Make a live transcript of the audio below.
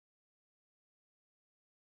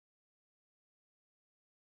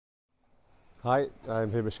Hi,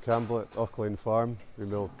 I'm Hamish Campbell at Auckland Farm. We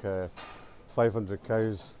milk 500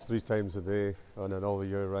 cows 3 times a day on an all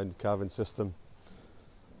year round calving system.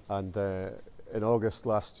 And in August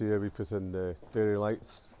last year we put in the dairy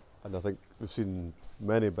lights, and I think we've seen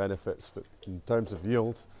many benefits, but in terms of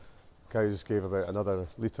yield, cows gave about another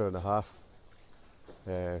litre and a half,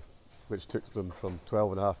 which took them from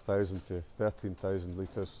 12,500 to 13,000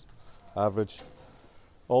 litres average.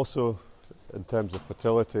 Also, in terms of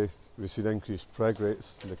fertility, we've seen increased preg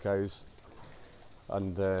rates in the cows,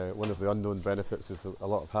 and one of the unknown benefits is a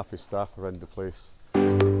lot of happy staff around the place.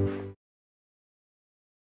 I'm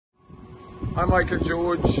Michael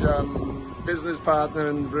George, business partner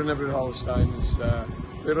in Brynnerford Holsteins.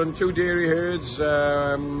 We run 2 dairy herds,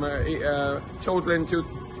 totaling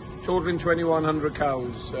 2,100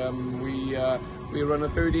 cows. We run a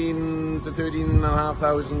 13 to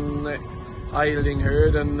 13,500 idling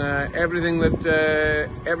herd, and everything that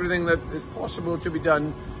is possible to be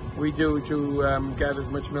done, we do to get as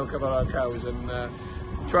much milk out of our cows. And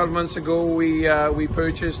 12 months ago we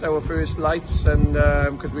purchased our first lights, and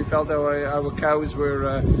because we felt our cows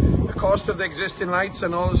were the cost of the existing lights,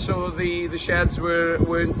 and also the sheds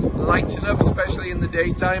weren't light enough, especially in the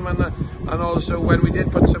daytime, and also when we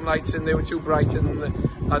did put some lights in, they were too bright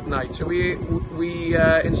at night. So we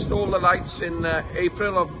installed the lights in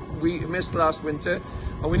April. We missed last winter,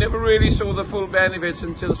 and we never really saw the full benefits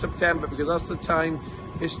until September, because that's the time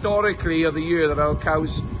historically of the year that our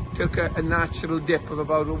cows took a natural dip of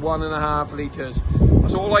about 1.5 litres.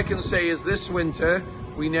 So all I can say is this winter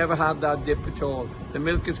we never had that dip at all. The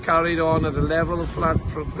milk is carried on at a level flat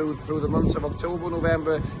through the months of October,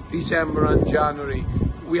 November, December and January.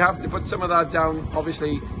 We have to put some of that down,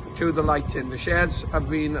 obviously, to the lighting. The sheds have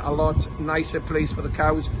been a lot nicer place for the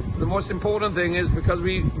cows. The most important thing is, because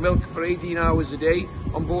we milk for 18 hours a day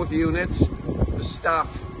on both units, the staff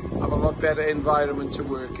have a lot better environment to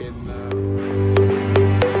work in.